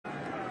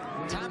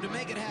Time to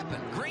make it happen.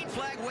 Green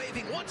flag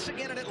waving once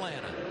again in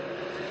Atlanta.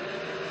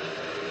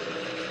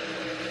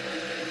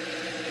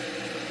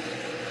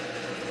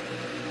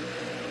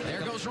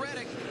 There goes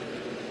Reddick.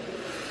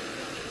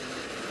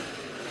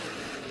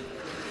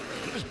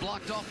 He was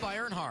blocked off by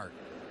Earnhardt.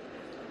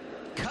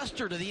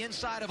 Custer to the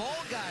inside of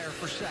Allgaier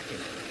for second.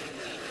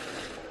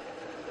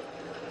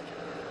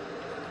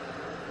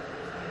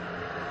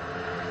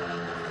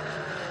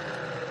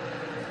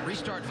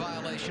 Restart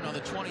violation on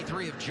the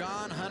 23 of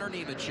John Hunter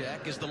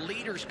Nemechek as the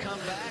leaders come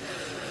back.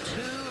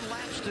 2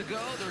 laps to go.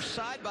 They're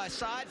side by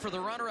side for the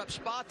runner-up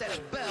spot. That's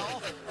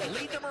Bell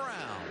leading them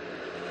around.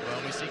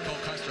 Well, we see Cole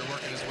Custer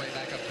working his way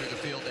back up through the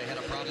field. They had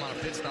a problem on a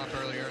pit stop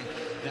earlier, and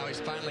now he's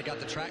finally got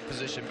the track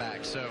position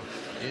back. So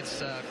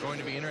it's going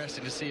to be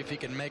interesting to see if he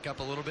can make up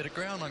a little bit of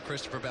ground on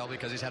Christopher Bell,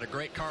 because he's had a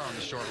great car on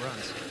the short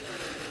runs.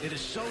 It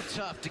is so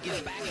tough to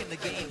get back in the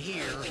game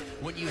here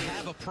when you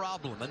have a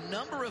problem. A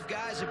number of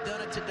guys have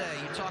done it today.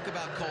 You talk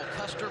about Cole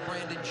Custer,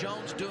 Brandon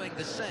Jones doing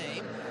the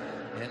same.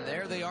 And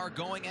there they are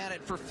going at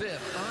it for 5th.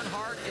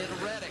 Earnhardt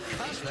and Reddick.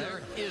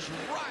 Custer is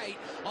right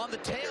on the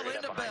tail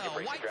end of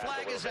Bell. White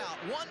flag is out.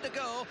 1 to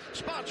go.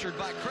 Sponsored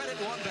by Credit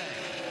One Bank.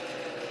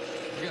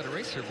 We got a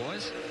race here,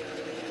 boys.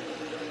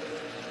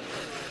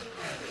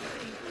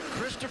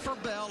 Christopher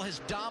Bell has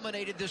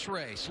dominated this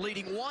race,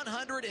 leading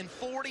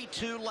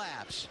 142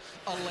 laps.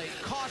 A late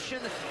caution,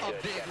 a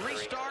big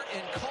restart,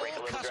 and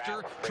Cole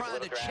Custer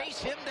trying to chase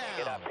him down.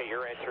 Get up, hit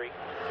your entry,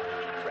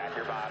 wrap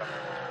your bottom.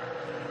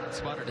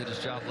 Spotter did his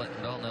job letting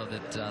Bell know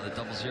that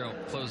the 00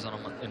 closed on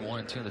him in 1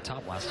 and 2 in the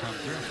top last time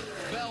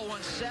through. Bell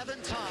won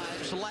 7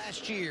 times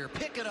last year,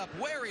 picking up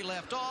where he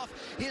left off.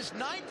 His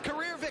 9th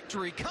career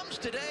victory comes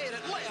today at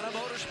Atlanta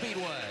Motor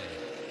Speedway.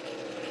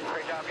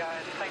 Great job,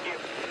 guys. Thank you.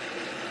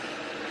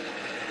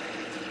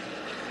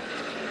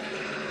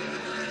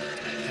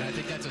 And I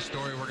think that's a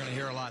story we're going to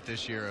hear a lot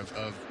this year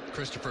of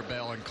Christopher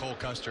Bell and Cole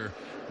Custer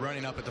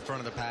running up at the front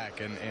of the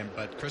pack.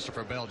 But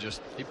Christopher Bell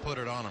he put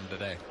it on him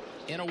today.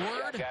 In a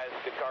word, guys,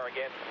 good car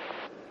again.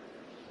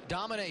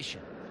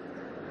 Domination.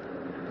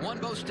 Won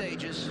both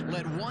stages,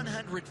 led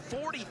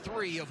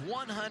 143 of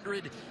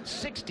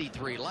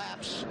 163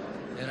 laps,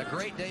 and a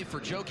great day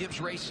for Joe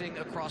Gibbs Racing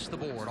across the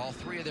board. All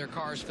 3 of their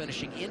cars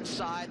finishing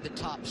inside the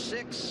top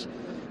 6.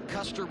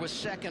 Custer was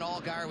 2nd,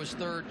 Allgaier was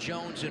 3rd,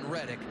 Jones and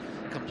Reddick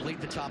complete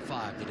the top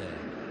 5 today.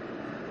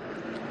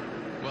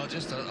 Well,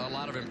 just a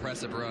lot of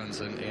impressive runs,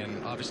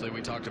 and obviously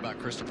we talked about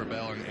Christopher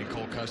Bell and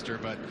Cole Custer,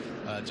 but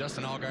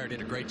Justin Allgaier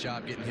did a great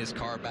job getting his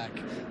car back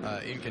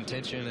in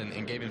contention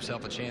and gave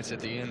himself a chance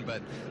at the end.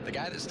 But the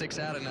guy that sticks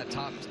out in that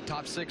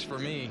top 6 for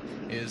me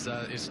is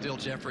still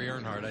Jeffrey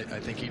Earnhardt. I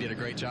think he did a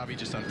great job. He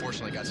just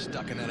unfortunately got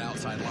stuck in that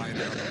outside line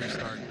there on the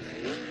restart.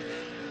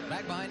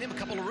 Back behind him, a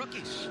couple of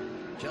rookies.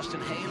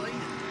 Justin Haley.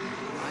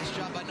 Nice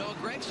job by Noah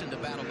Gragson to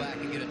battle back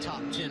and get a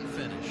top 10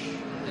 finish.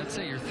 I'd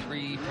say your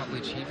 3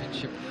 probably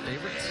championship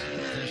favorites.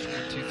 Finished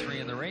 1, 2, 3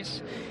 in the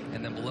race.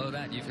 And then below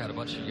that, you've got a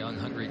bunch of young,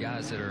 hungry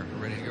guys that are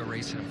ready to go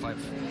racing and fight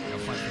for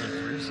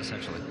their careers,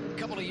 essentially. A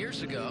couple of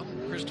years ago,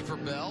 Christopher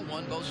Bell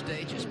won both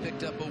stages,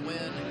 picked up a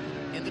win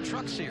in the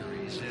Truck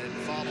Series. And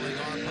following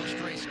our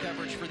post-race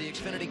coverage for the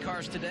Xfinity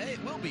cars today,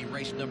 it will be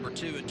race number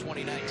 2 in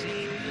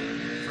 2019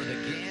 for the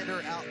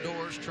Gander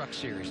Outdoors Truck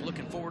Series.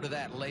 Looking forward to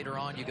that later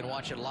on. You can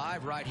watch it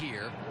live right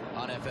here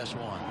on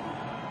FS1.